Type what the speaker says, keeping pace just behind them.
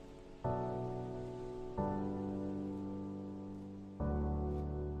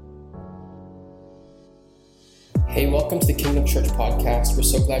Hey, welcome to the Kingdom Church podcast. We're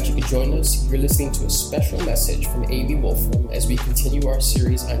so glad you could join us. You're listening to a special message from A.B. Wolfram as we continue our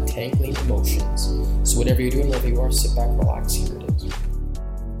series Untangling Emotions. So whatever you're doing, wherever you are, sit back, relax, here it is.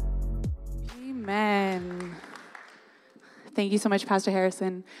 Amen. Thank you so much, Pastor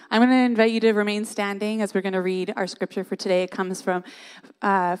Harrison. I'm going to invite you to remain standing as we're going to read our scripture for today. It comes from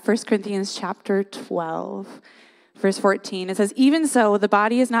 1 Corinthians chapter 12. Verse 14, it says, "Even so, the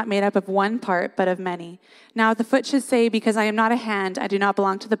body is not made up of one part, but of many. Now, if the foot should say, 'Because I am not a hand, I do not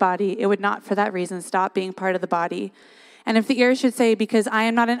belong to the body,' it would not for that reason stop being part of the body. And if the ear should say, 'Because I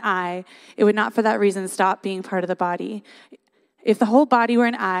am not an eye,' it would not for that reason stop being part of the body. If the whole body were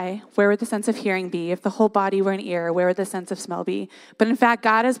an eye, where would the sense of hearing be? If the whole body were an ear, where would the sense of smell be? But in fact,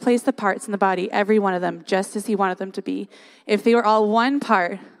 God has placed the parts in the body, every one of them, just as he wanted them to be. If they were all one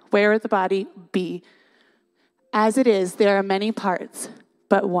part, where would the body be? As it is, there are many parts,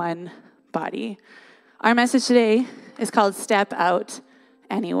 but one body." Our message today is called Step Out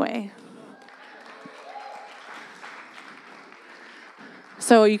Anyway.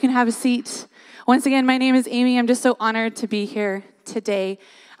 So you can have a seat. Once again, my name is Amy. I'm just so honored to be here today.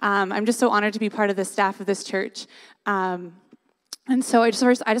 I'm just so honored to be part of the staff of this church. And so I just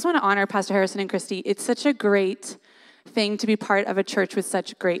want to honor Pastor Harrison and Christy. It's such a great thing to be part of a church with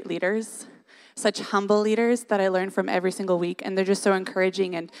such great leaders. Such humble leaders that I learn from every single week, and they're just so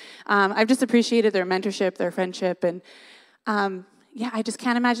encouraging, and I've just appreciated their mentorship, their friendship, and I just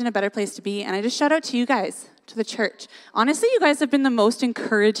can't imagine a better place to be, and I just shout out to you guys, to the church. Honestly, you guys have been the most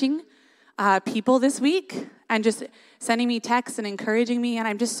encouraging people this week, and just sending me texts and encouraging me, and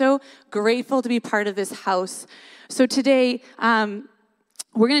I'm just so grateful to be part of this house. So today,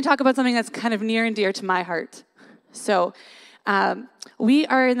 we're going to talk about something that's kind of near and dear to my heart. So, we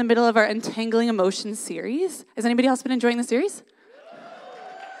are in the middle of our Untangling Emotions series. Has anybody else been enjoying the series?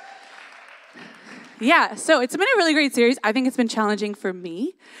 Yeah, so it's been a really great series. I think it's been challenging for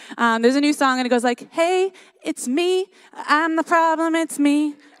me. There's a new song, and it goes like, "Hey, it's me. I'm the problem, it's me."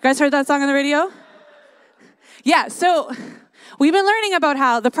 You guys heard that song on the radio? Yeah, so we've been learning about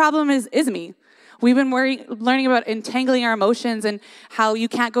how the problem is me. We've been learning about entangling our emotions and how you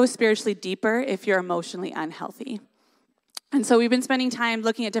can't go spiritually deeper if you're emotionally unhealthy. And so we've been spending time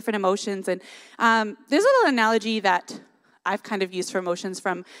looking at different emotions, and there's a little analogy that I've kind of used for emotions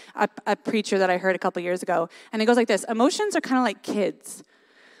from a preacher that I heard a couple years ago, and it goes like this: emotions are kind of like kids.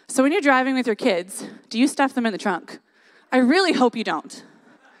 So when you're driving with your kids, do you stuff them in the trunk? I really hope you don't.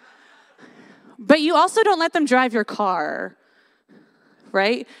 But you also don't let them drive your car,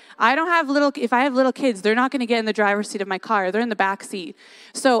 right? If I have little kids, they're not going to get in the driver's seat of my car. They're in the back seat.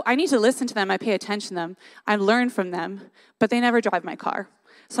 So I need to listen to them. I pay attention to them. I learn from them, but they never drive my car.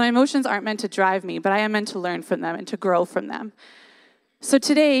 So my emotions aren't meant to drive me, but I am meant to learn from them and to grow from them. So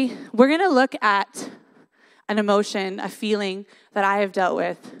today, we're going to look at an emotion, a feeling that I have dealt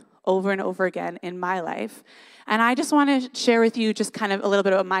with over and over again in my life. And I just want to share with you just kind of a little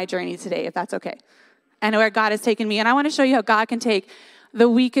bit about my journey today, if that's okay, and where God has taken me. And I want to show you how God can take the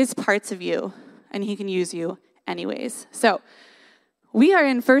weakest parts of you, and he can use you anyways. So we are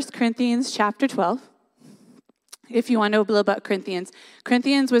in 1 Corinthians chapter 12. If you want to know a little about Corinthians,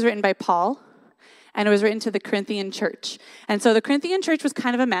 Corinthians was written by Paul, and it was written to the Corinthian church. And so the Corinthian church was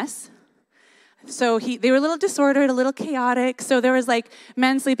kind of a mess. So they were a little disordered, a little chaotic. So there was like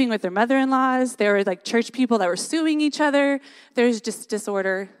men sleeping with their mother-in-laws. There were like church people that were suing each other. There's just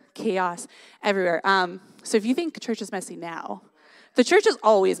disorder, chaos everywhere. So if you think church is messy now, the church has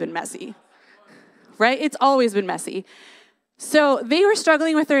always been messy, right? It's always been messy. So they were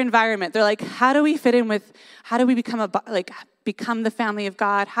struggling with their environment. They're like, how do we fit in with, how do we become the family of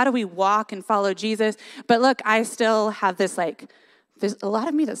God? How do we walk and follow Jesus? But look, I still have there's a lot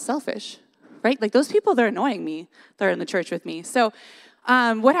of me that's selfish, right? Like those people, they're annoying me. They're in the church with me. So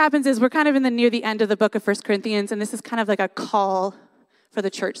what happens is we're kind of near the end of the book of 1 Corinthians, and this is kind of like a call for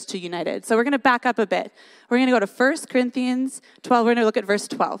the church to united. So we're going to back up a bit. We're going to go to 1 Corinthians 12. We're going to look at verse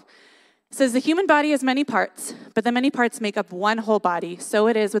 12. It says, "The human body has many parts, but the many parts make up one whole body. So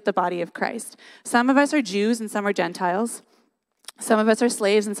it is with the body of Christ. Some of us are Jews and some are Gentiles. Some of us are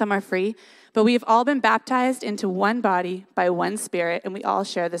slaves and some are free. But we have all been baptized into one body by one Spirit, and we all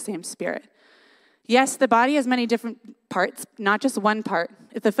share the same Spirit. Yes, the body has many different parts, not just one part.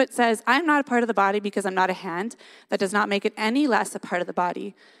 If the foot says, 'I'm not a part of the body because I'm not a hand,' that does not make it any less a part of the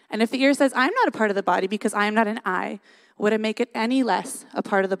body. And if the ear says, 'I'm not a part of the body because I am not an eye,' would it make it any less a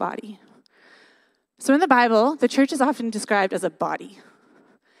part of the body?" So in the Bible, the church is often described as a body.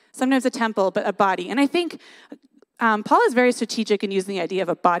 Sometimes a temple, but a body. And I think Paul is very strategic in using the idea of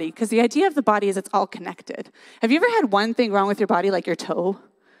a body, because the idea of the body is it's all connected. Have you ever had one thing wrong with your body, like your toe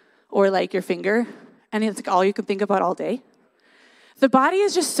or like your finger, and it's like all you can think about all day. The body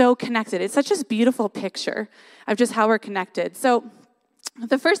is just so connected. It's such a beautiful picture of just how we're connected. So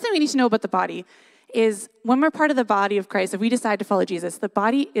the first thing we need to know about the body is when we're part of the body of Christ, if we decide to follow Jesus, the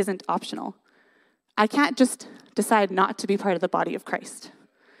body isn't optional. I can't just decide not to be part of the body of Christ.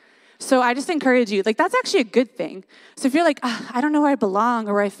 So I just encourage you, that's actually a good thing. So if you're like, I don't know where I belong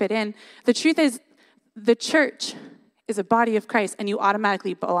or where I fit in, the truth is the church is a body of Christ, and you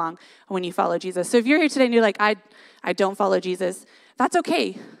automatically belong when you follow Jesus. So if you're here today and you're like, I don't follow Jesus, that's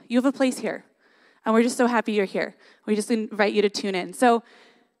okay. You have a place here. And we're just so happy you're here. We just invite you to tune in. So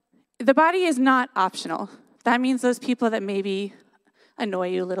the body is not optional. That means those people that maybe annoy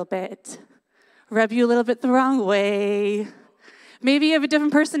you a little bit, rub you a little bit the wrong way, maybe you have a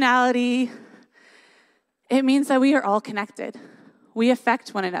different personality. It means that we are all connected. We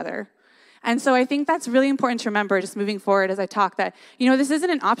affect one another. And so I think that's really important to remember just moving forward as I talk that, this isn't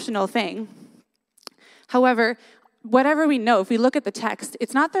an optional thing. However, whatever we know, if we look at the text,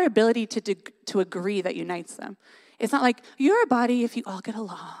 it's not their ability to agree that unites them. It's not like, you're a body if you all get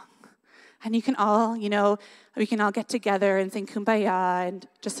along. And you can all, we can all get together and sing Kumbaya and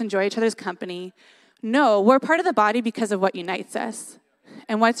just enjoy each other's company. No, we're part of the body because of what unites us.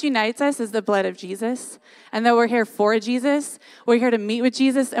 And what unites us is the blood of Jesus. And that we're here for Jesus. We're here to meet with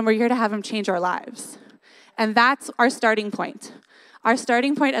Jesus, and we're here to have him change our lives. And that's our starting point. Our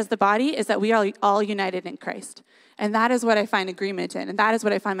starting point as the body is that we are all united in Christ. And that is what I find agreement in, and that is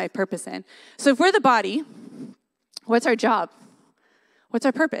what I find my purpose in. So if we're the body, what's our job? What's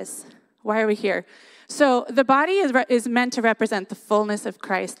our purpose? Why are we here? So the body is meant to represent the fullness of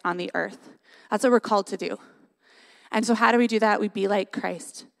Christ on the earth. That's what we're called to do. And so how do we do that? We be like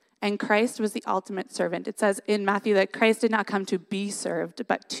Christ. And Christ was the ultimate servant. It says in Matthew that Christ did not come to be served,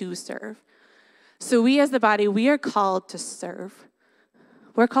 but to serve. So we as the body, we are called to serve.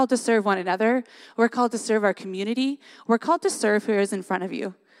 We're called to serve one another. We're called to serve our community. We're called to serve who is in front of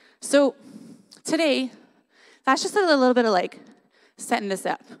you. So today, that's just a little bit of setting this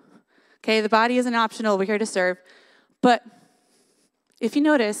up. Okay, the body isn't optional. We're here to serve. But if you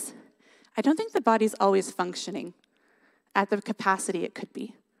notice, I don't think the body's always functioning at the capacity it could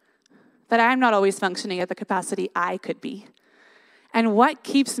be. That I'm not always functioning at the capacity I could be. And what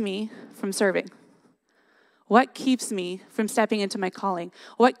keeps me from serving? What keeps me from stepping into my calling?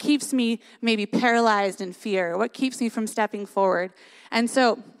 What keeps me maybe paralyzed in fear? What keeps me from stepping forward? And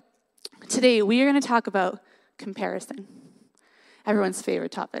so today we are going to talk about comparison, everyone's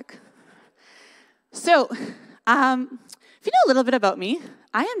favorite topic. So if you know a little bit about me,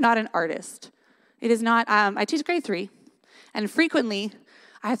 I am not an artist. It is not, I teach grade 3, and frequently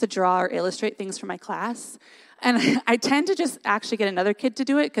I have to draw or illustrate things for my class. And I tend to just actually get another kid to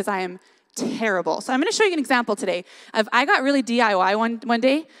do it because I am terrible. So I'm going to show you an example today of I got really DIY one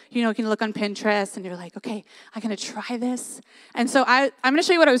day. You can look on Pinterest and you're like, okay, I'm going to try this. And so I'm going to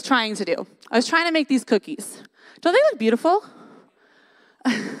show you what I was trying to do. I was trying to make these cookies. Don't they look beautiful?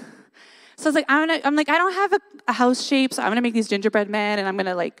 So I was like, I'm like, I don't have a house shape, so I'm going to make these gingerbread men, and I'm going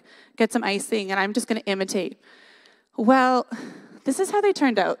to get some icing, and I'm just going to imitate. Well, this is how they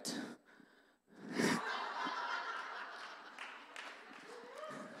turned out.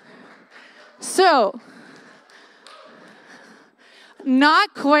 So,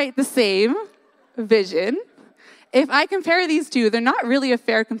 not quite the same vision. If I compare these two, they're not really a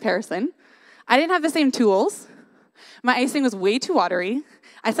fair comparison. I didn't have the same tools. My icing was way too watery.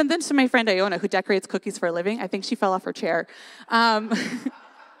 I sent them to my friend Iona, who decorates cookies for a living. I think she fell off her chair.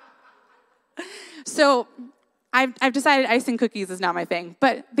 So I've decided icing cookies is not my thing,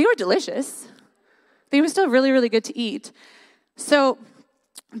 but they were delicious. They were still really, really good to eat. So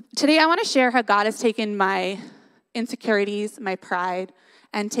today I want to share how God has taken my insecurities, my pride,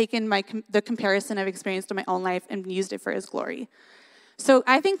 and taken the comparison I've experienced in my own life and used it for his glory. So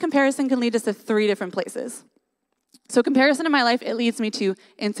I think comparison can lead us to 3 different places. So comparison in my life, it leads me to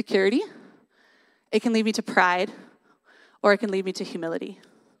insecurity, it can lead me to pride, or it can lead me to humility.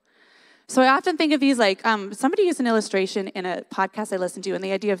 So I often think of these somebody used an illustration in a podcast I listened to, and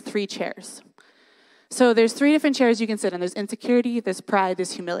the idea of 3 chairs. So there's 3 different chairs you can sit in. There's insecurity, there's pride,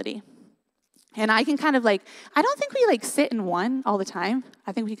 there's humility. And I can kind of I don't think we sit in one all the time.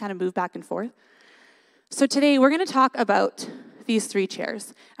 I think we kind of move back and forth. So today we're going to talk about these 3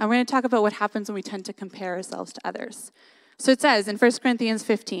 chairs. And we're going to talk about what happens when we tend to compare ourselves to others. So it says in 1 Corinthians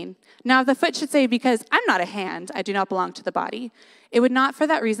 15, now if the foot should say, because I'm not a hand, I do not belong to the body, it would not for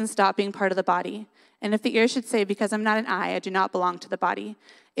that reason stop being part of the body. And if the ear should say, because I'm not an eye, I do not belong to the body,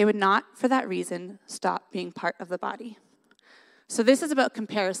 it would not for that reason stop being part of the body. So this is about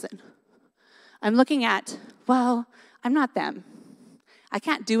comparison. I'm looking at, I'm not them. I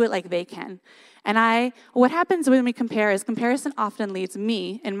can't do it like they can. And what happens when we compare is comparison often leads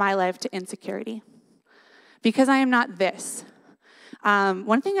me in my life to insecurity because I am not this.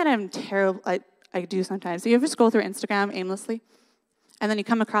 One thing that I'm terrible, I do sometimes, you ever scroll through Instagram aimlessly and then you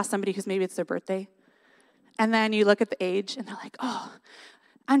come across somebody who's maybe it's their birthday and then you look at the age and they're like, oh,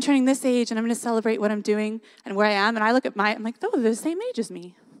 I'm turning this age and I'm going to celebrate what I'm doing and where I am. And I look at I'm like, oh, they're the same age as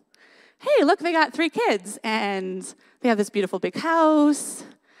me. Hey, look, they got 3 kids and they have this beautiful big house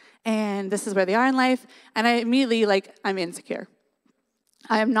and this is where they are in life. And I immediately, I'm insecure.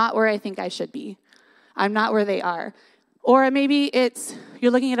 I am not where I think I should be. I'm not where they are. Or maybe it's,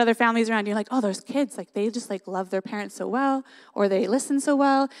 you're looking at other families around, you're like, oh, those kids, they just love their parents so well, or they listen so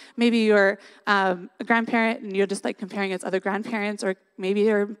well. Maybe you're a grandparent and you're just comparing against other grandparents, or maybe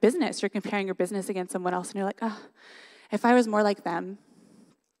you're business, you're comparing your business against someone else, and you're like, oh, if I was more like them,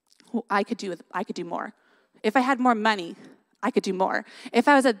 I could do more. If I had more money, I could do more. If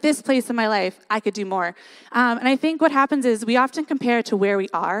I was at this place in my life, I could do more. And I think what happens is we often compare to where we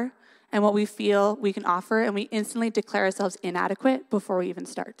are and what we feel we can offer, and we instantly declare ourselves inadequate before we even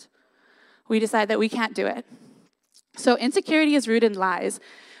start. We decide that we can't do it. So insecurity is rooted in lies.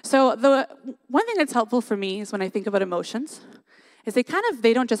 So the one thing that's helpful for me is when I think about emotions, is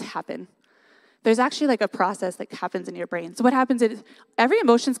they don't just happen. There's actually a process that happens in your brain. So what happens is every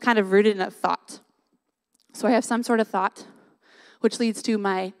emotion's kind of rooted in a thought. So I have some sort of thought, which leads to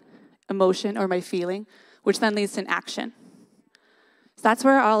my emotion or my feeling, which then leads to an action. So that's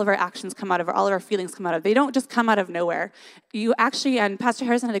where all of our actions come out of, or all of our feelings come out of. They don't just come out of nowhere. You actually, and Pastor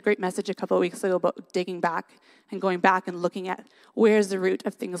Harrison had a great message a couple of weeks ago about digging back and going back and looking at where's the root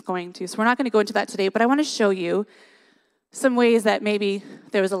of things going to. So we're not going to go into that today, but I want to show you some ways that maybe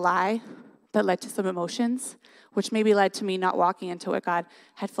there was a lie that led to some emotions, which maybe led to me not walking into what God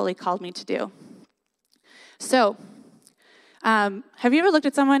had fully called me to do. So, have you ever looked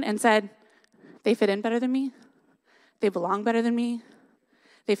at someone and said, they fit in better than me? They belong better than me?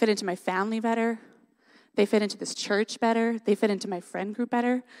 They fit into my family better. They fit into this church better. They fit into my friend group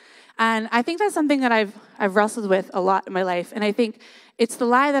better. And I think that's something that I've wrestled with a lot in my life. And I think it's the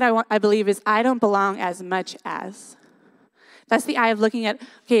lie that I believe is I don't belong as much as. That's the eye of looking at,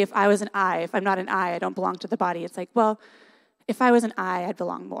 okay, if I was an eye, if I'm not an eye, I don't belong to the body. It's well, if I was an eye, I'd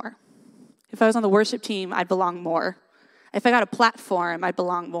belong more. If I was on the worship team, I'd belong more. If I got a platform, I'd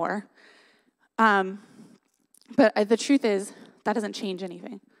belong more. But the truth is, that doesn't change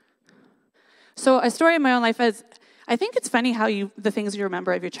anything. So a story in my own life is, I think it's funny how the things you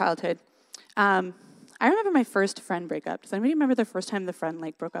remember of your childhood. I remember my first friend breakup. Does anybody remember the first time the friend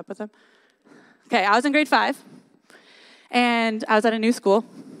broke up with them? Okay, I was in grade 5, and I was at a new school,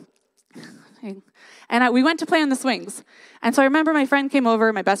 and we went to play on the swings. And so I remember my friend came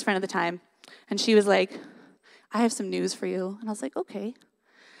over, my best friend at the time, and she was like, I have some news for you. And I was like, okay.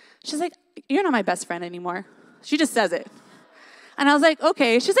 She's like, you're not my best friend anymore. She just says it. And I was like,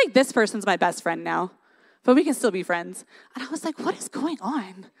 okay. She's like, this person's my best friend now, but we can still be friends. And I was like, what is going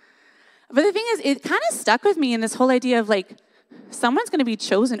on? But the thing is, it kind of stuck with me in this whole idea of someone's going to be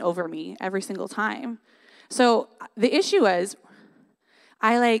chosen over me every single time. So the issue was,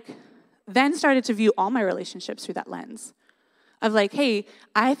 I then started to view all my relationships through that lens of hey,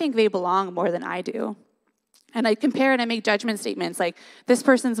 I think they belong more than I do. And I compare and I make judgment statements this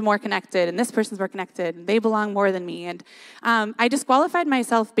person's more connected and this person's more connected and they belong more than me. And I disqualified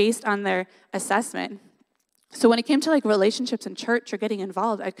myself based on their assessment. So when it came to relationships in church or getting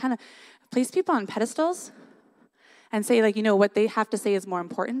involved, I'd kind of place people on pedestals and say what they have to say is more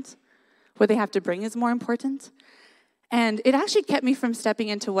important. What they have to bring is more important. And it actually kept me from stepping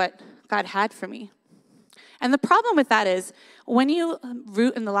into what God had for me. And the problem with that is when you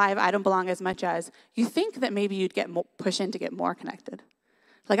root in the lie of I don't belong as much as, you think that maybe you'd push in to get more connected.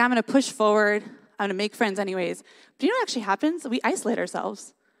 I'm going to push forward. I'm going to make friends anyways. But you know what actually happens? We isolate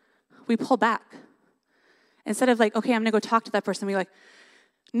ourselves. We pull back. Instead of okay, I'm going to go talk to that person. We're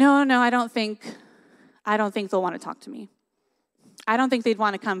no, I don't think they'll want to talk to me. I don't think they'd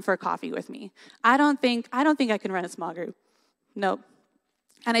want to come for a coffee with me. I don't think I can run a small group. Nope.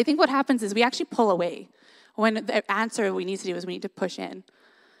 And I think what happens is we actually pull away when the answer we need to do is we need to push in.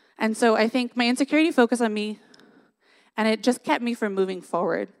 And so I think my insecurity focused on me, and it just kept me from moving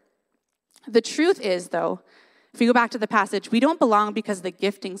forward. The truth is, though, if you go back to the passage, we don't belong because of the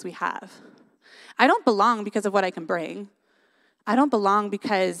giftings we have. I don't belong because of what I can bring. I don't belong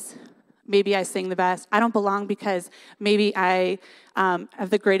because maybe I sing the best. I don't belong because maybe I have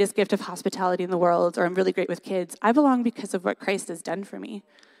the greatest gift of hospitality in the world, or I'm really great with kids. I belong because of what Christ has done for me.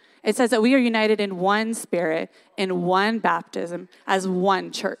 It says that we are united in one spirit, in one baptism, as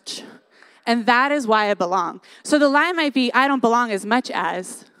one church. And that is why I belong. So the lie might be, I don't belong as much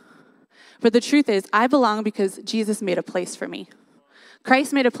as, but the truth is, I belong because Jesus made a place for me.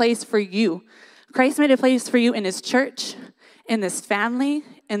 Christ made a place for you. Christ made a place for you in his church, in this family,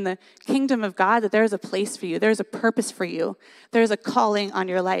 in the kingdom of God, that there is a place for you. There's a purpose for you. There's a calling on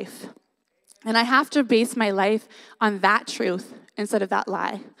your life. And I have to base my life on that truth instead of that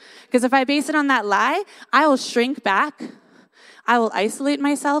lie. Because if I base it on that lie, I will shrink back, I will isolate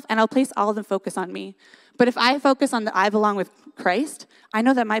myself, and I'll place all the focus on me. But if I focus on that I belong with Christ, I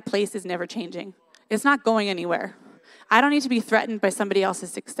know that my place is never changing. It's not going anywhere. I don't need to be threatened by somebody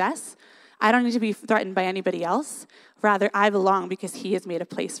else's success. I don't need to be threatened by anybody else. Rather, I belong because he has made a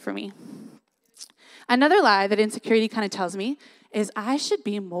place for me. Another lie that insecurity kind of tells me is I should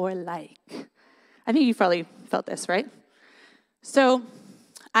be more like. I think you've probably felt this, right? So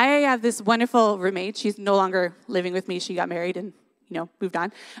I have this wonderful roommate. She's no longer living with me. She got married and, moved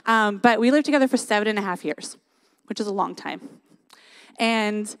on. But we lived together for 7.5 years, which is a long time.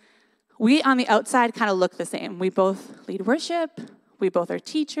 And we, on the outside, kind of look the same. We both lead worship. We both are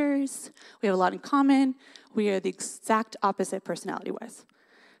teachers. We have a lot in common. We are the exact opposite personality-wise.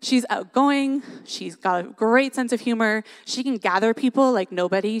 She's outgoing. She's got a great sense of humor. She can gather people like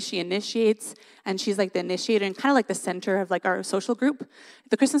nobody. She initiates, and she's like the initiator and kind of like the center of like our social group.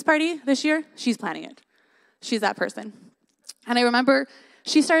 The Christmas party this year, she's planning it. She's that person. And I remember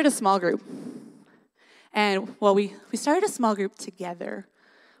she started a small group. And, we started a small group together.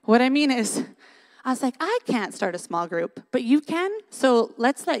 What I mean is, I was like, I can't start a small group, but you can. So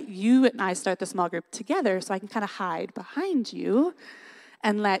let's let you and I start the small group together so I can kind of hide behind you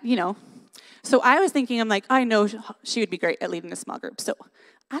and So I was thinking, I'm like, I know she would be great at leading a small group. So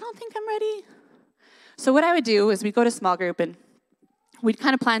I don't think I'm ready. So what I would do is we'd go to small group and we'd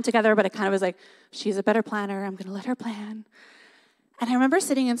kind of plan together, but I kind of was like, she's a better planner. I'm going to let her plan. And I remember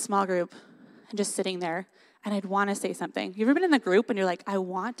sitting in small group and just sitting there, and I'd want to say something. You ever been in the group and you're like, I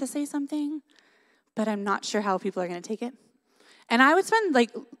want to say something, but I'm not sure how people are going to take it? And I would spend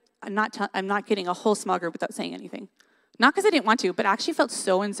I'm not kidding, a whole small group without saying anything. Not because I didn't want to, but I actually felt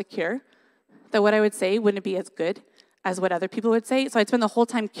so insecure that what I would say wouldn't be as good as what other people would say. So I'd spend the whole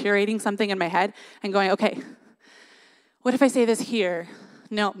time curating something in my head and going, okay, what if I say this here?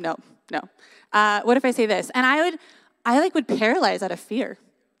 No. What if I say this? And I would paralyze out of fear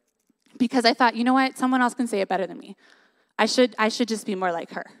because I thought, you know what? Someone else can say it better than me. I should just be more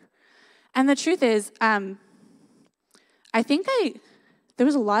like her. And the truth is, there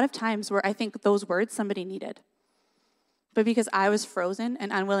was a lot of times where I think those words somebody needed. But because I was frozen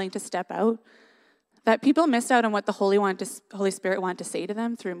and unwilling to step out, that people missed out on what the Holy Spirit wanted to say to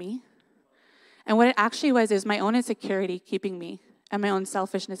them through me. And what it actually was is my own insecurity keeping me and my own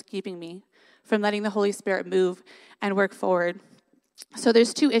selfishness keeping me from letting the Holy Spirit move and work forward. So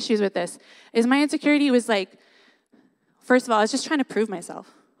there's two issues with this. Is my insecurity was first of all, I was just trying to prove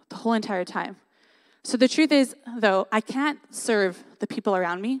myself the whole entire time. So the truth is, though, I can't serve the people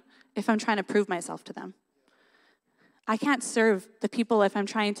around me if I'm trying to prove myself to them. I can't serve the people if I'm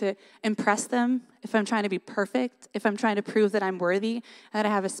trying to impress them, if I'm trying to be perfect, if I'm trying to prove that I'm worthy, that I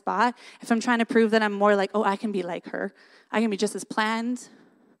have a spot, if I'm trying to prove that I'm more like, I can be like her, I can be just as planned.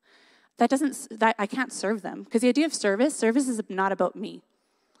 I can't serve them. Because the idea of service is not about me.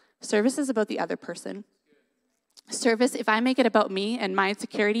 Service is about the other person. Service, if I make it about me and my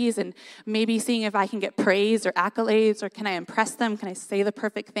insecurities and maybe seeing if I can get praise or accolades or can I impress them, can I say the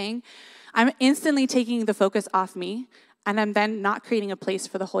perfect thing, I'm instantly taking the focus off me and I'm then not creating a place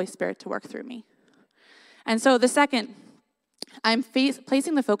for the Holy Spirit to work through me. And so the second, I'm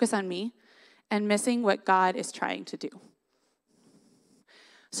placing the focus on me and missing what God is trying to do.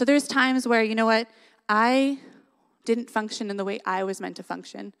 So there's times where, I didn't function in the way I was meant to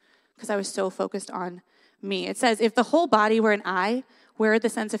function because I was so focused on me. It says, if the whole body were an eye, where would the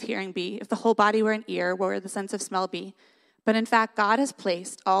sense of hearing be? If the whole body were an ear, where would the sense of smell be? But in fact, God has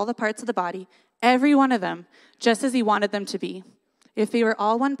placed all the parts of the body, every one of them, just as he wanted them to be. If they were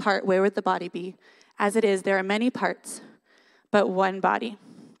all one part, where would the body be? As it is, there are many parts, but one body.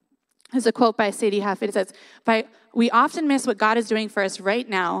 There's a quote by Sadie Huff. It says, we often miss what God is doing for us right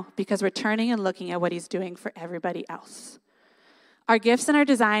now because we're turning and looking at what he's doing for everybody else. Our gifts and our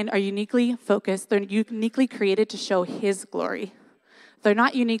design are uniquely focused. They're uniquely created to show his glory. They're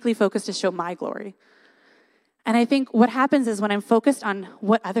not uniquely focused to show my glory. And I think what happens is when I'm focused on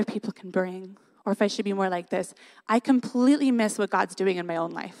what other people can bring, or if I should be more like this, I completely miss what God's doing in my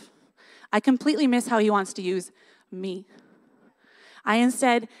own life. I completely miss how he wants to use me. And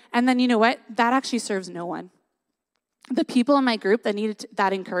then you know what? That actually serves no one. The people in my group that needed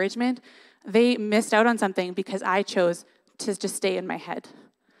that encouragement, they missed out on something because I chose to just stay in my head.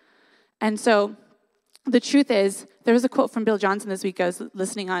 And so the truth is, there was a quote from Bill Johnson this week. I was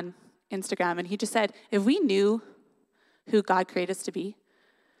listening on Instagram, and he just said, if we knew who God created us to be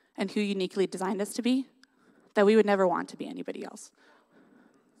and who uniquely designed us to be, that we would never want to be anybody else.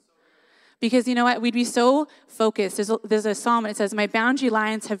 Because you know what? We'd be so focused. There's a psalm, and it says, my boundary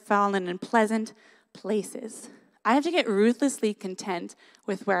lines have fallen in pleasant places. I have to get ruthlessly content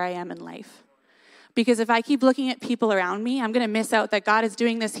with where I am in life. Because if I keep looking at people around me, I'm going to miss out that God is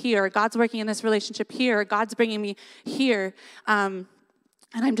doing this here, or God's working in this relationship here, or God's bringing me here, and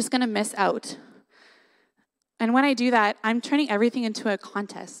I'm just going to miss out. And when I do that, I'm turning everything into a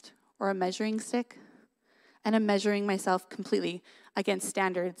contest or a measuring stick, and I'm measuring myself completely against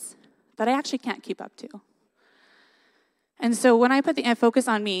standards that I actually can't keep up to. And so when I put the focus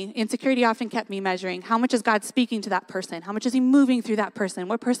on me, insecurity often kept me measuring. How much is God speaking to that person? How much is he moving through that person?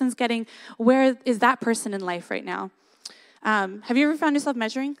 What person's getting, where is that person in life right now? Have you ever found yourself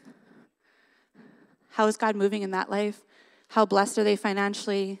measuring? How is God moving in that life? How blessed are they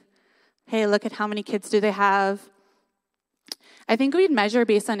financially? Hey, look at how many kids do they have? I think we'd measure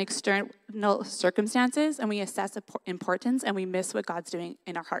based on external circumstances, and we assess importance, and we miss what God's doing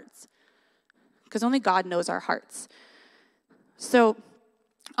in our hearts. Because only God knows our hearts. So,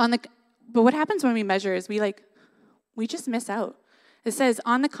 but what happens when we measure is we just miss out. It says,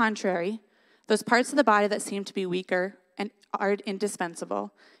 on the contrary, those parts of the body that seem to be weaker and are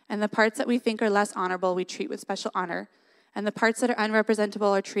indispensable, and the parts that we think are less honorable, we treat with special honor, and the parts that are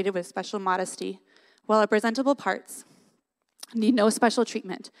unrepresentable are treated with special modesty, while our presentable parts need no special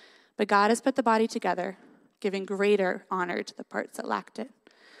treatment. But God has put the body together, giving greater honor to the parts that lacked it.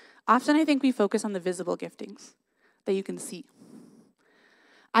 Often I think we focus on the visible giftings that you can see.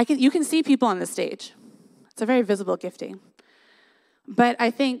 You can see people on the stage. It's a very visible gifting. But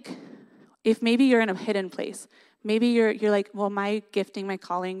I think if maybe you're in a hidden place, maybe you're like, well, my gifting, my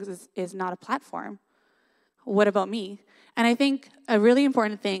callings is not a platform. What about me? And I think a really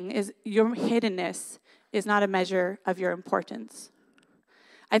important thing is your hiddenness is not a measure of your importance.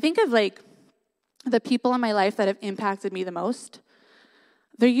 I think of the people in my life that have impacted me the most.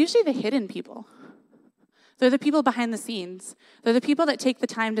 They're usually the hidden people. They're the people behind the scenes. They're the people that take the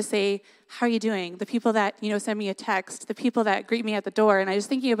time to say, how are you doing? The people that, send me a text. The people that greet me at the door. And I was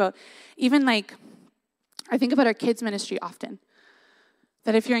thinking about I think about our kids ministry often.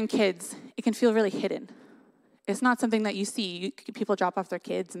 That if you're in kids, it can feel really hidden. It's not something that you see. People drop off their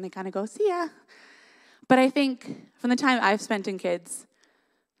kids and they kind of go, see ya. But I think from the time I've spent in kids,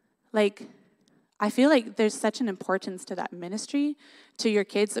 I feel like there's such an importance to that ministry, to your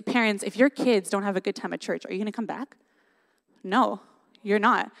kids. The parents, if your kids don't have a good time at church, are you going to come back? No, you're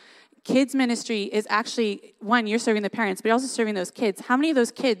not. Kids ministry is actually, one, you're serving the parents, but you're also serving those kids. How many of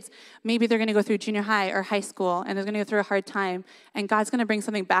those kids, maybe they're going to go through junior high or high school, and they're going to go through a hard time, and God's going to bring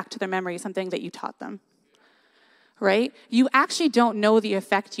something back to their memory, something that you taught them. Right? You actually don't know the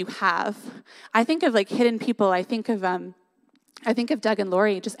effect you have. I think of hidden people. I think of Doug and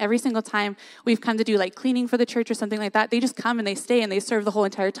Lori. Just every single time we've come to do cleaning for the church or something like that, they just come and they stay and they serve the whole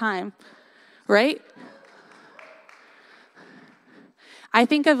entire time, right? I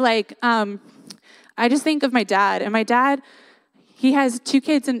think of I just think of my dad. And my dad, he has 2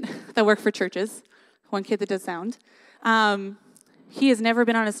 kids that work for churches, 1 kid that does sound. He has never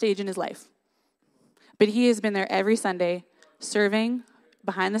been on a stage in his life, but he has been there every Sunday serving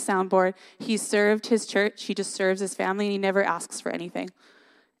behind the soundboard. He served his church. He just serves his family, and he never asks for anything.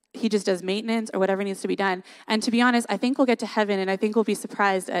 He just does maintenance or whatever needs to be done. And to be honest, I think we'll get to heaven, and I think we'll be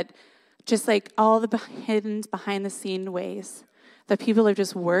surprised at just all the hidden behind-the-scene ways that people have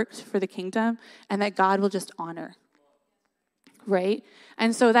just worked for the kingdom and that God will just honor, right?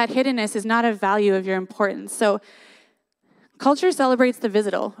 And so that hiddenness is not a value of your importance. So culture celebrates the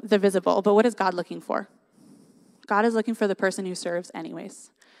visible, but what is God looking for? God is looking for the person who serves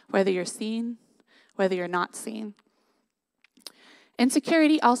anyways, whether you're seen, whether you're not seen.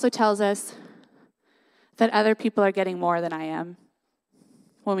 Insecurity also tells us that other people are getting more than I am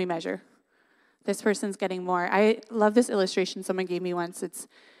when we measure. This person's getting more. I love this illustration someone gave me once. It's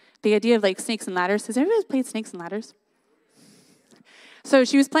the idea of snakes and ladders. Has everybody played snakes and ladders? So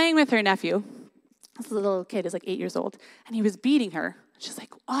she was playing with her nephew. This little kid is 8 years old, and he was beating her. She's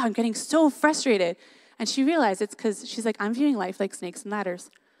like, oh, I'm getting so frustrated. And she realized it's because she's like, I'm viewing life like snakes and ladders.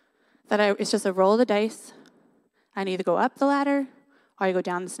 It's just a roll of the dice. I either go up the ladder or I go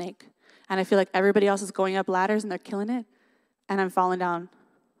down the snake. And I feel like everybody else is going up ladders and they're killing it, and I'm falling down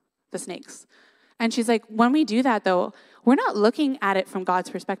the snakes. And she's like, when we do that, though, we're not looking at it from God's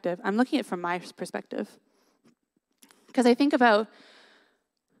perspective. I'm looking at it from my perspective. Because I think about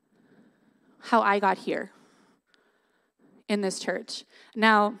how I got here in this church.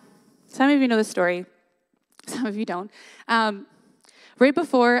 Now, Some of you know the story. Some of you don't. Right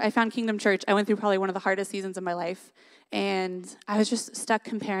before I found Kingdom Church, I went through probably one of the hardest seasons of my life. And I was just stuck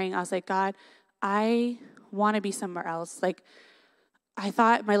comparing. I was like, God, I want to be somewhere else. Like, I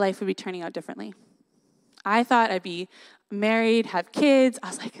thought my life would be turning out differently. I thought I'd be married, have kids. I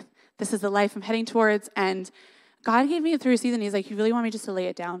was like, this is the life I'm heading towards. And God gave me it through a season. He's like, you really want me just to lay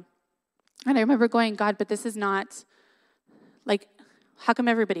it down? And I remember going, God, but this is not, like, how come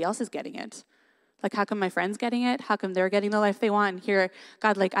everybody else is getting it? Like, how come my friends getting it? How come they're getting the life they want? And here,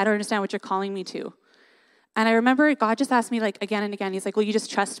 God, like, I don't understand what you're calling me to. And I remember God just asked me, like, again and again, he's like, will you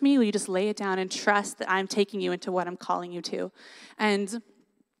just trust me? Will you just lay it down and trust that I'm taking you into what I'm calling you to? And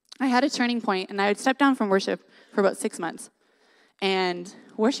I had a turning point, and I would step down from worship for about 6 months. And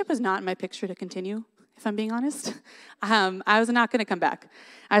worship was not in my picture to continue, if I'm being honest. I was not going to come back.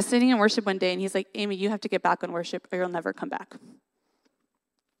 I was sitting in worship one day, and he's like, Amy, you have to get back on worship, or you'll never come back.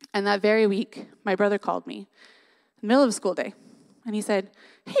 And that very week, my brother called me in the middle of a school day. And he said,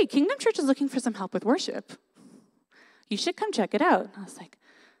 hey, Kingdom Church is looking for some help with worship. You should come check it out. And I was like,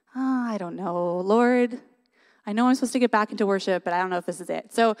 oh, I don't know, Lord. I know I'm supposed to get back into worship, but I don't know if this is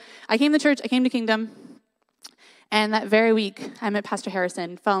it. So I came to church, I came to Kingdom, and that very week, I met Pastor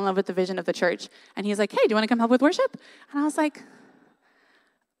Harrison, fell in love with the vision of the church. And he's like, hey, do you want to come help with worship? And I was like,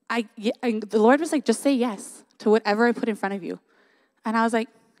 the Lord was like, just say yes to whatever I put in front of you. And I was like,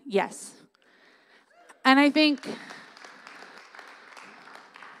 yes. And I think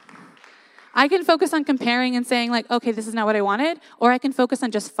I can focus on comparing and saying, like, okay, this is not what I wanted, or I can focus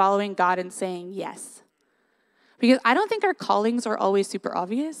on just following God and saying yes. Because I don't think our callings are always super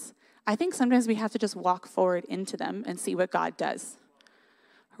obvious. I think sometimes we have to just walk forward into them and see what God does,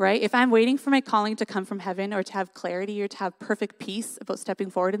 right? If I'm waiting for my calling to come from heaven or to have clarity or to have perfect peace about stepping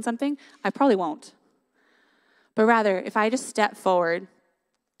forward in something, I probably won't. But rather, if I just step forward,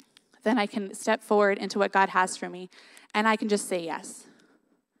 then I can step forward into what God has for me, and I can just say yes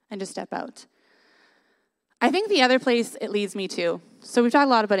and just step out. I think the other place it leads me to, so we've talked a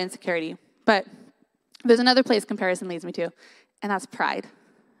lot about insecurity, but there's another place comparison leads me to, and that's pride.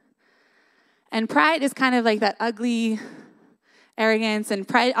 And pride is kind of like that ugly arrogance, and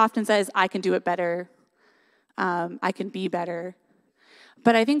pride often says, I can do it better, I can be better.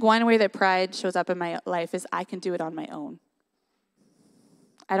 But I think one way that pride shows up in my life is I can do it on my own.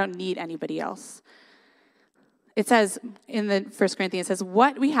 I don't need anybody else. It says in the 1 Corinthians, it says,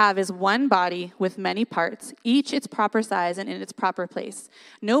 what we have is one body with many parts, each its proper size and in its proper place.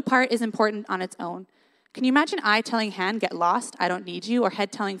 No part is important on its own. Can you imagine eye telling hand, get lost, I don't need you, or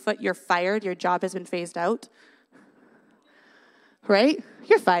head telling foot, you're fired, your job has been phased out? Right?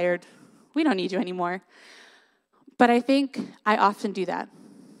 You're fired. We don't need you anymore. But I think I often do that.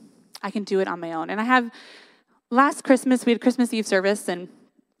 I can do it on my own. And last Christmas, we had Christmas Eve service, and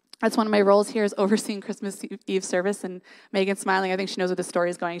that's one of my roles here is overseeing Christmas Eve service, and Megan's smiling. I think she knows where the story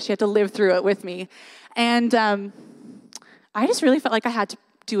is going. She had to live through it with me. And I just really felt like I had to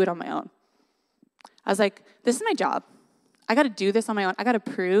do it on my own. I was like, this is my job. I got to do this on my own. I got to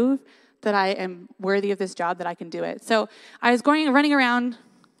prove that I am worthy of this job, that I can do it. So I was running around,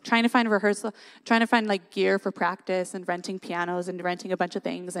 trying to find rehearsal, trying to find like gear for practice and renting pianos and renting a bunch of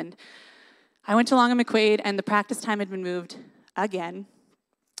things. And I went to Long and McQuaid, and the practice time had been moved again.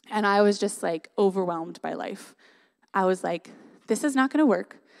 And I was just like overwhelmed by life. I was like, this is not going to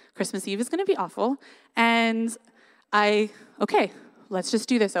work. Christmas Eve is going to be awful. And okay, let's just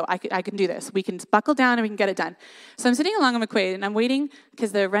do this. So I can do this. We can buckle down and we can get it done. So I'm sitting along on McQuaid, and I'm waiting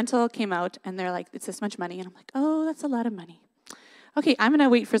because the rental came out, and they're like, it's this much money. And I'm like, oh, that's a lot of money. Okay, I'm going to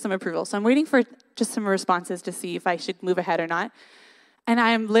wait for some approval. So I'm waiting for just some responses to see if I should move ahead or not. And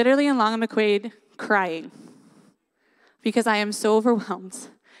I'm literally in Long and McQuaid crying because I am so overwhelmed.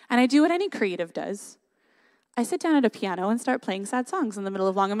 And I do what any creative does. I sit down at a piano and start playing sad songs in the middle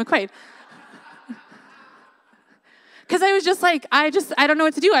of Long and McQuaid. Because I was just like, I don't know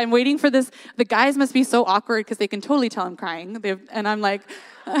what to do. I'm waiting for this. The guys must be so awkward because they can totally tell I'm crying. And I'm like,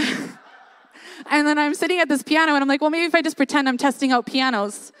 and then I'm sitting at this piano, and I'm like, well, maybe if I just pretend I'm testing out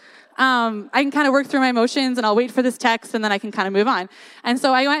pianos, I can kind of work through my emotions, and I'll wait for this text, and then I can kind of move on. And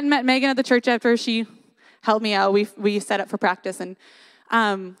so I went and met Megan at the church after she helped me out. We set up for practice, and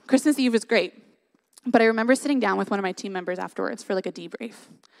Christmas Eve was great. But I remember sitting down with one of my team members afterwards for like a debrief.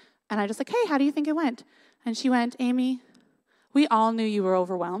 And I just like, hey, how do you think it went? And she went, Amy, we all knew you were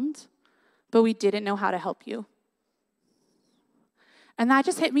overwhelmed, but we didn't know how to help you. And that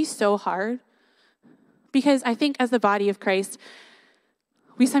just hit me so hard, because I think as the body of Christ,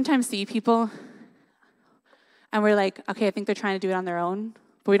 we sometimes see people and we're like, okay, I think they're trying to do it on their own,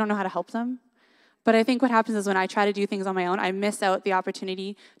 but we don't know how to help them. But I think what happens is when I try to do things on my own, I miss out the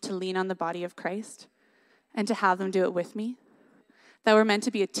opportunity to lean on the body of Christ and to have them do it with me. That we're meant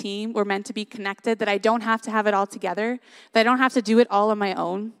to be a team, we're meant to be connected, that I don't have to have it all together, that I don't have to do it all on my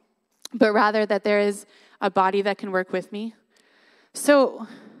own, but rather that there is a body that can work with me. So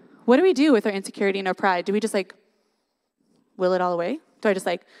what do we do with our insecurity and our pride? Do we just will it all away? Do I just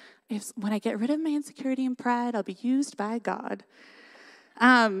when I get rid of my insecurity and pride, I'll be used by God?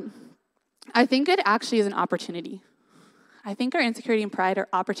 I think it actually is an opportunity. I think our insecurity and pride are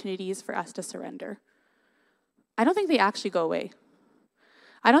opportunities for us to surrender. I don't think they actually go away.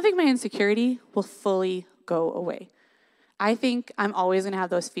 I don't think my insecurity will fully go away. I think I'm always going to have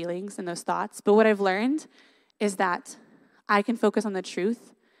those feelings and those thoughts. But what I've learned is that I can focus on the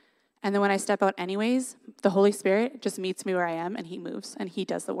truth. And then when I step out anyways, the Holy Spirit just meets me where I am and he moves and he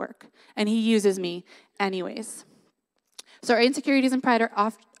does the work. And he uses me anyways. So our insecurities and pride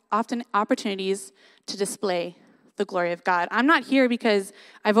are often opportunities to display the glory of God. I'm not here because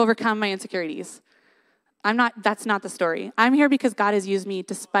I've overcome my insecurities. That's not the story. I'm here because God has used me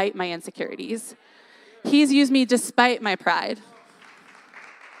despite my insecurities. He's used me despite my pride.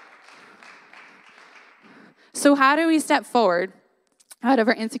 So how do we step forward out of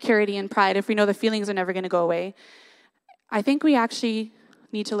our insecurity and pride if we know the feelings are never going to go away? I think we actually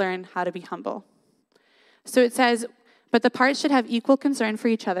need to learn how to be humble. So it says, but the parts should have equal concern for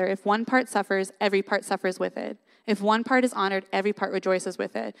each other. If one part suffers, every part suffers with it. If one part is honored, every part rejoices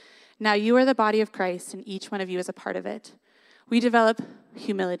with it. Now you are the body of Christ, and each one of you is a part of it. We develop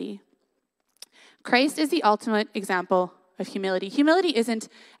humility. Christ is the ultimate example of humility. Humility isn't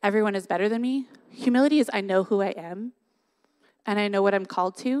everyone is better than me. Humility is I know who I am, and I know what I'm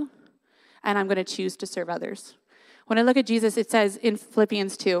called to, and I'm going to choose to serve others. When I look at Jesus, it says in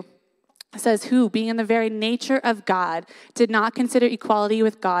Philippians 2, it says, who, being in the very nature of God, did not consider equality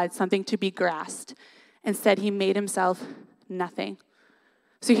with God something to be grasped. Instead, he made himself nothing.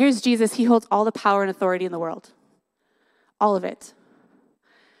 So here's Jesus. He holds all the power and authority in the world. All of it.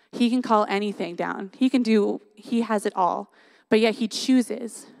 He can call anything down. He has it all. But yet he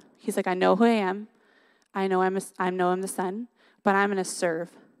chooses. He's like, I know who I am. I know I'm the Son, but I'm going to serve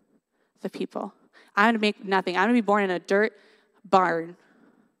the people. I'm going to make nothing. I'm going to be born in a dirt barn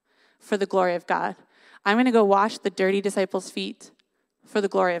for the glory of God. I'm going to go wash the dirty disciples' feet for the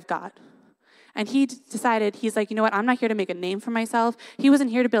glory of God. And he decided, he's like, you know what, I'm not here to make a name for myself. He wasn't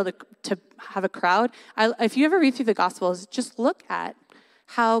here to be able to have a crowd. If you ever read through the Gospels, just look at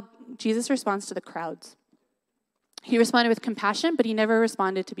how Jesus responds to the crowds. He responded with compassion, but he never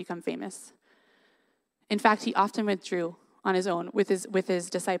responded to become famous. In fact, he often withdrew on his own with his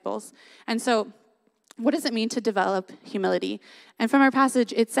disciples. And so what does it mean to develop humility? And from our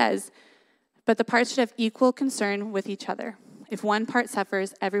passage, it says, but the parts should have equal concern with each other. If one part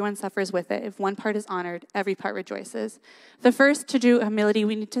suffers, everyone suffers with it. If one part is honored, every part rejoices. The first, to do humility,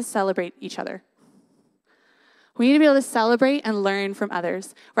 we need to celebrate each other. We need to be able to celebrate and learn from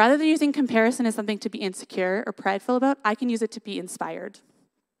others. Rather than using comparison as something to be insecure or prideful about, I can use it to be inspired.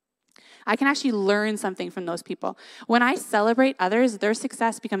 I can actually learn something from those people. When I celebrate others, their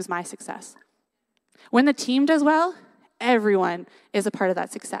success becomes my success. When the team does well, everyone is a part of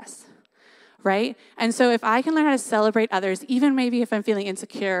that success, right? And so if I can learn how to celebrate others, even maybe if I'm feeling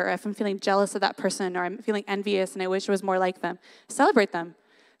insecure or if I'm feeling jealous of that person or I'm feeling envious and I wish I was more like them, celebrate them.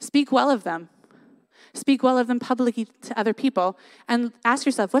 Speak well of them. Speak well of them publicly to other people and ask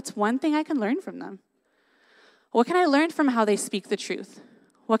yourself, what's one thing I can learn from them? What can I learn from how they speak the truth?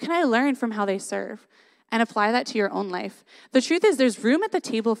 What can I learn from how they serve? And apply that to your own life. The truth is there's room at the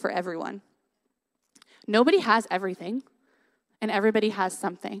table for everyone. Nobody has everything, and everybody has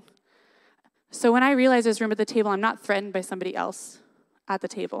something. So when I realize there's room at the table, I'm not threatened by somebody else at the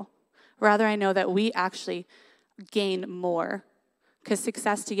table. Rather, I know that we actually gain more because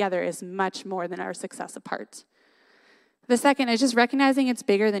success together is much more than our success apart. The second is just recognizing it's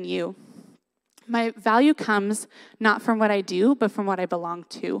bigger than you. My value comes not from what I do, but from what I belong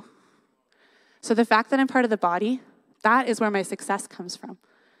to. So the fact that I'm part of the body, that is where my success comes from.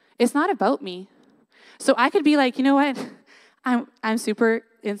 It's not about me. So I could be like, you know what? I'm super,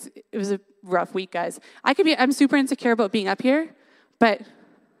 it was a rough week, guys. I'm super insecure about being up here, but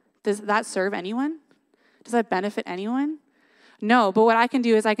does that serve anyone? Does that benefit anyone? No, but what I can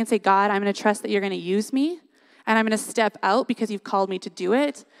do is I can say, God, I'm going to trust that you're going to use me, and I'm going to step out because you've called me to do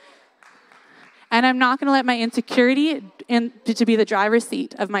it. And I'm not going to let my insecurity to be the driver's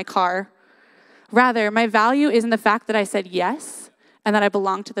seat of my car. Rather, my value is in the fact that I said yes, and that I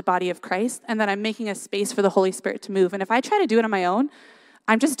belong to the body of Christ, and that I'm making a space for the Holy Spirit to move. And if I try to do it on my own,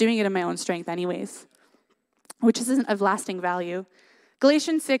 I'm just doing it in my own strength anyways, which isn't of lasting value.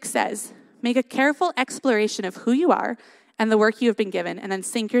 Galatians 6 says, Make a careful exploration of who you are and the work you have been given, and then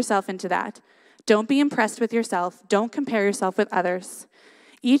sink yourself into that. Don't be impressed with yourself. Don't compare yourself with others.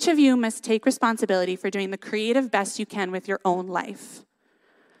 Each of you must take responsibility for doing the creative best you can with your own life.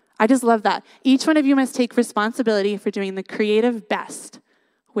 I just love that. Each one of you must take responsibility for doing the creative best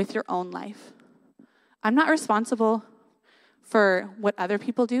with your own life. I'm not responsible for what other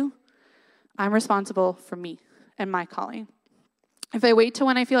people do. I'm responsible for me and my calling. If I wait till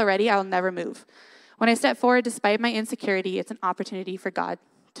when I feel ready, I'll never move. When I step forward despite my insecurity, it's an opportunity for God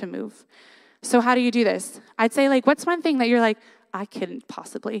to move. So how do you do this? I'd say, what's one thing that you're like, I couldn't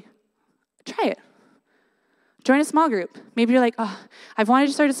possibly? Try it. Join a small group. Maybe you're like, oh, I've wanted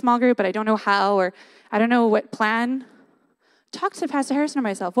to start a small group, but I don't know how, or I don't know what plan. Talk to Pastor Harrison or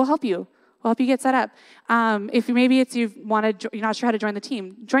myself. We'll help you. We'll help you get set up. If maybe it's you're not sure how to join the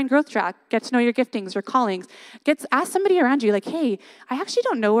team, join Growth Track. Get to know your giftings, your callings. Ask somebody around you, hey, I actually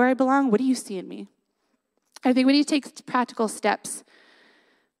don't know where I belong. What do you see in me? I think we need to take practical steps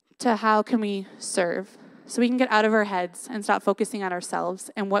to how can we serve, so we can get out of our heads and stop focusing on ourselves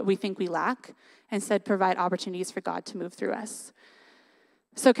and what we think we lack, instead provide opportunities for God to move through us.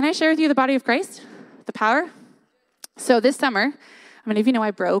 So can I share with you the body of Christ, the power? So this summer, many of you know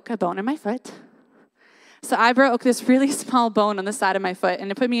I broke a bone in my foot. So I broke this really small bone on the side of my foot,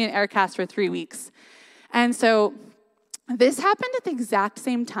 and it put me in air cast for 3 weeks. And so this happened at the exact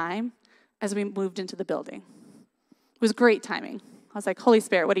same time as we moved into the building. It was great timing. I was like, Holy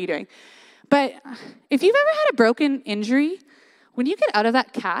Spirit, what are you doing? But if you've ever had a broken injury, when you get out of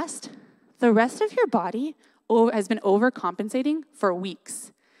that cast, the rest of your body has been overcompensating for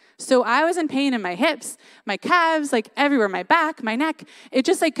weeks. So I was in pain in my hips, my calves, everywhere, my back, my neck. It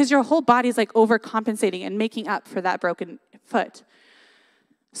just because your whole body is overcompensating and making up for that broken foot.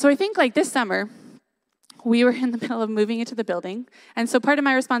 So I think this summer, we were in the middle of moving into the building. And so part of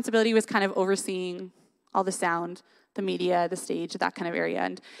my responsibility was kind of overseeing all the sound, the media, the stage, that kind of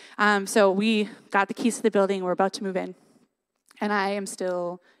area. And so we got the keys to the building. We're about to move in. And I am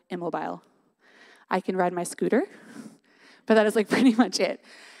still immobile. I can ride my scooter, but that is pretty much it.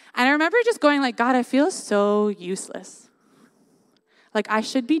 And I remember just going God, I feel so useless. I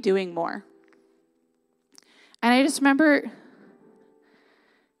should be doing more. And I just remember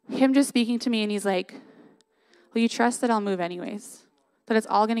him just speaking to me, and he's like, will you trust that I'll move anyways? That it's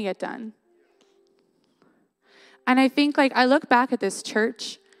all going to get done? And I think I look back at this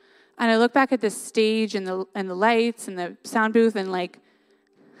church, and I look back at this stage and the lights and the sound booth, and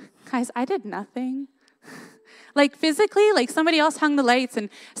guys, I did nothing. Physically, somebody else hung the lights, and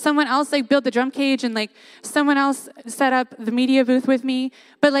someone else built the drum cage, and someone else set up the media booth with me.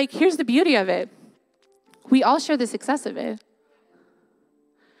 But here's the beauty of it. We all share the success of it.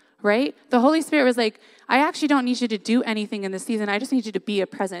 Right? The Holy Spirit was I actually don't need you to do anything in this season. I just need you to be a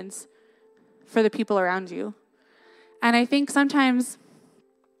presence for the people around you. And I think sometimes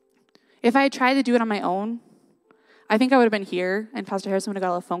if I had tried to do it on my own, I think I would have been here, and Pastor Harrison would have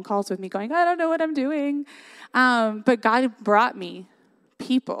got all the phone calls with me going, I don't know what I'm doing. But God brought me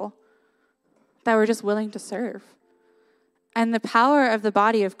people that were just willing to serve. And the power of the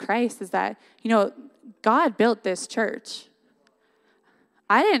body of Christ is that, God built this church.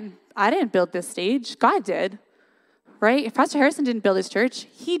 I didn't build this stage. God did, right? If Pastor Harrison didn't build his church,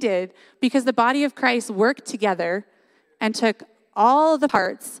 he did, because the body of Christ worked together and took all the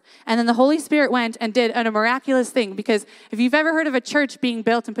parts, and then the Holy Spirit went and did a miraculous thing, because if you've ever heard of a church being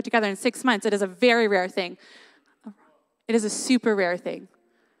built and put together in 6 months, it is a very rare thing. It is a super rare thing.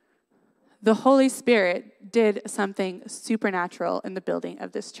 The Holy Spirit did something supernatural in the building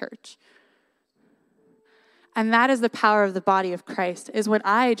of this church. And that is the power of the body of Christ, is when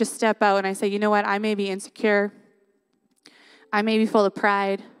I just step out and I say, you know what, I may be insecure, I may be full of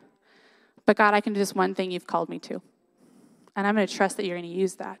pride, but God, I can do this one thing you've called me to. And I'm going to trust that you're going to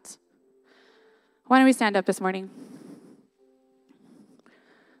use that. Why don't we stand up this morning?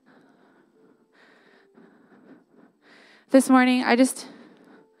 This morning,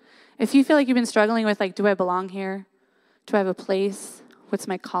 if you feel like you've been struggling with, do I belong here? Do I have a place? What's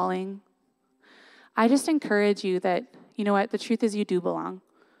my calling? I just encourage you that, you know what, the truth is you do belong.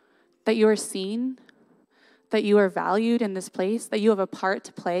 That you are seen, that you are valued in this place, that you have a part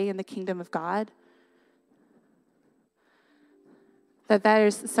to play in the kingdom of God. That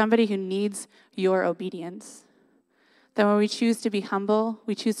there's somebody who needs your obedience. That when we choose to be humble,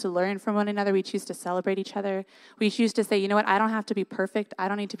 we choose to learn from one another, we choose to celebrate each other, we choose to say, you know what, I don't have to be perfect, I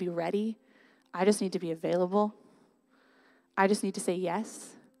don't need to be ready, I just need to be available. I just need to say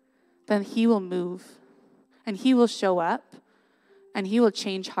yes. Then he will move, and he will show up, and he will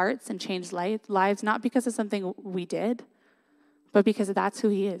change hearts and change lives, not because of something we did, but because that's who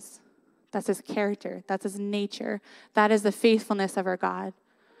he is. That's his character. That's his nature. That is the faithfulness of our God.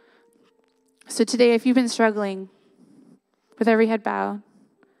 So today, if you've been struggling with every head bowed,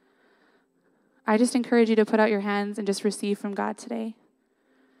 I just encourage you to put out your hands and just receive from God today.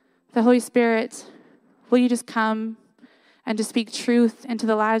 The Holy Spirit, will you just come and to speak truth into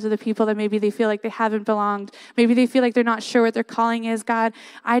the lives of the people that maybe they feel like they haven't belonged. Maybe they feel like they're not sure what their calling is. God,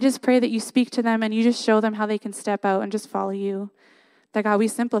 I just pray that you speak to them and you just show them how they can step out and just follow you. That God, we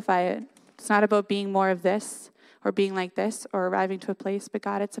simplify it. It's not about being more of this or being like this or arriving to a place, but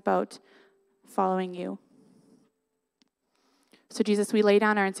God, it's about following you. So Jesus, we lay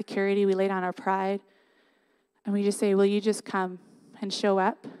down our insecurity, we lay down our pride, and we just say, will you just come and show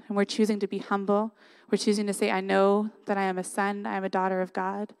up? And we're choosing to be humble. We're choosing to say, I know that I am a son, I am a daughter of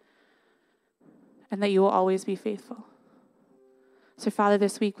God, and that you will always be faithful. So Father,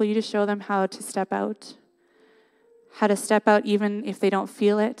 this week, will you just show them how to step out even if they don't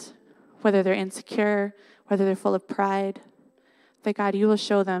feel it, whether they're insecure, whether they're full of pride, that God, you will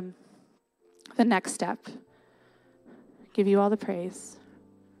show them the next step. Give you all the praise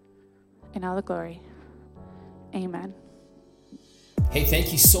and all the glory. Amen. Hey,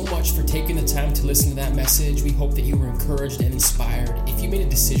 thank you so much for taking the time to listen to that message. We hope that you were encouraged and inspired. If you made a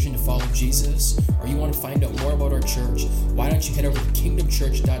decision to follow Jesus or you want to find out more about our church, why don't you head over to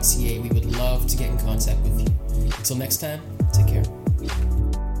kingdomchurch.ca? We would love to get in contact with you. Until next time, take care.